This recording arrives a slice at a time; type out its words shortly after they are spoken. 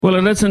Well,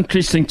 it is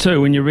interesting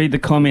too when you read the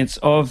comments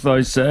of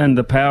those and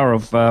the power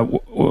of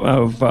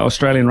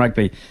Australian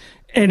rugby.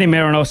 Andy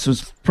Marinos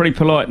was pretty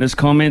polite in his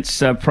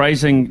comments,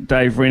 praising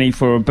Dave Rennie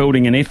for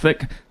building an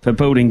ethic, for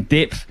building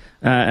depth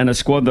in a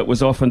squad that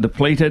was often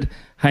depleted.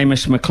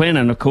 Hamish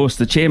McLennan, of course,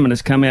 the chairman,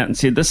 has come out and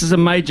said this is a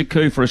major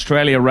coup for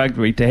Australia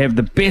rugby to have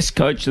the best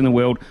coach in the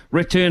world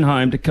return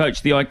home to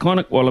coach the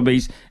iconic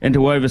Wallabies and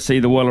to oversee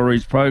the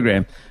Wallaroos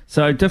program.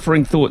 So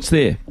differing thoughts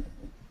there.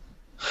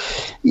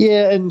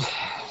 Yeah, and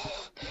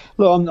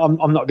look,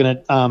 I'm not going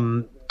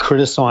to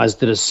criticise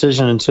the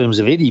decision in terms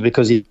of Eddie,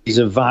 because he's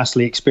a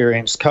vastly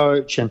experienced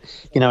coach, and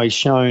he's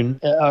shown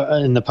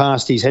in the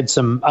past he's had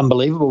some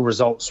unbelievable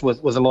results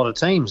with a lot of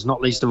teams, not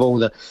least of all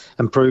the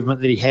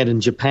improvement that he had in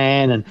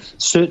Japan and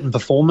certain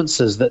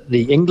performances that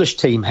the English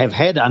team have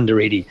had under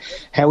Eddie.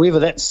 However,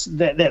 that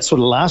sort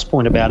of last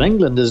point about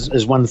England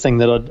is one thing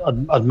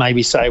that I'd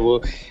maybe say,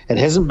 well, it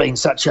hasn't been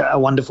such a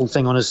wonderful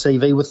thing on his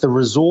CV with the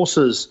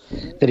resources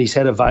that he's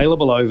had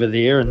available over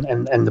there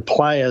and the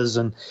players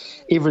and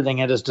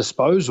everything at his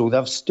disposal.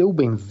 They've still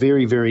been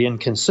very, very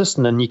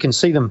inconsistent, and you can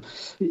see them,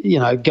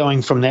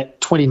 going from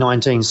that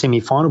 2019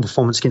 semi-final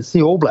performance against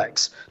the All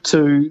Blacks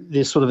to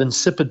their sort of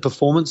insipid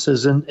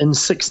performances in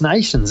Six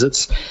Nations.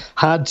 It's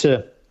hard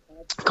to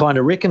kind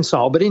of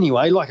reconcile. But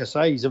anyway, like I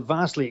say, he's a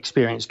vastly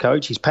experienced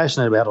coach. He's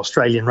passionate about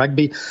Australian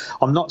rugby.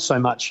 I don't have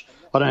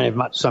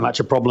so much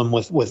a problem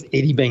with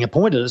Eddie being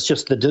appointed. It's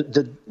just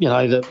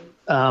the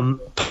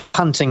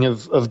punting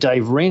of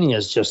Dave Rennie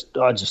is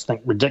I just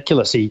think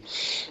ridiculous. He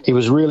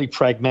was really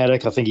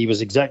pragmatic. I think he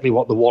was exactly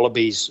what the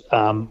Wallabies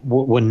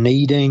were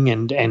needing,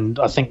 and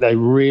I think they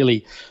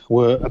really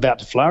were about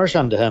to flourish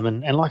under him.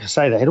 And like I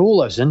say, they had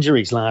all those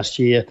injuries last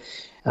year.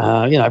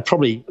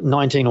 Probably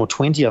 19 or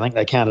 20, I think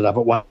they counted up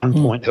at one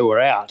point, who were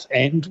out.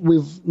 And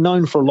we've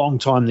known for a long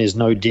time there's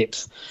no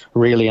depth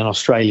really in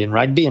Australian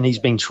rugby, and he's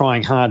been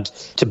trying hard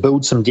to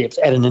build some depth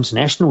at an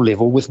international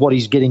level with what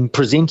he's getting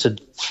presented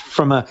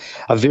from a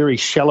very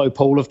shallow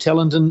pool of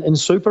talent in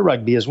Super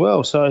Rugby as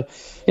well. So,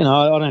 I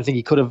don't think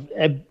he could have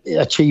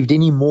achieved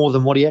any more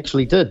than what he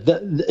actually did.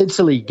 The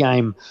Italy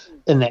game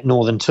in that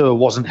Northern Tour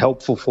wasn't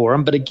helpful for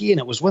him. But again,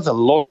 it was with a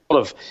lot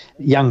of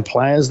young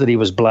players that he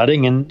was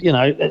blooding. And,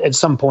 at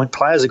some point,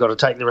 players have got to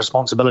take the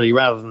responsibility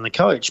rather than the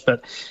coach.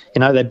 But,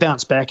 they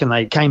bounced back and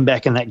they came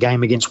back in that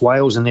game against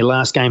Wales in their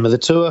last game of the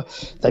tour.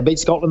 They beat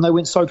Scotland. They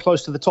went so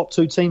close to the top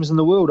two teams in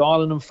the world,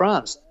 Ireland and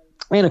France.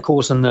 And, of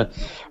course, in the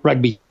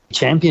Rugby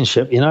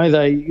Championship,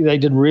 they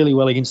did really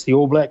well against the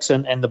All Blacks,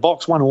 and the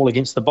Box won all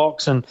against the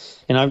Box, and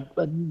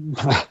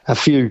a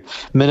few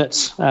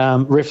minutes,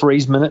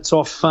 referees' minutes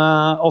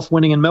off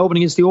winning in Melbourne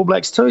against the All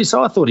Blacks too.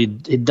 So I thought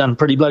he'd done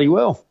pretty bloody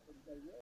well.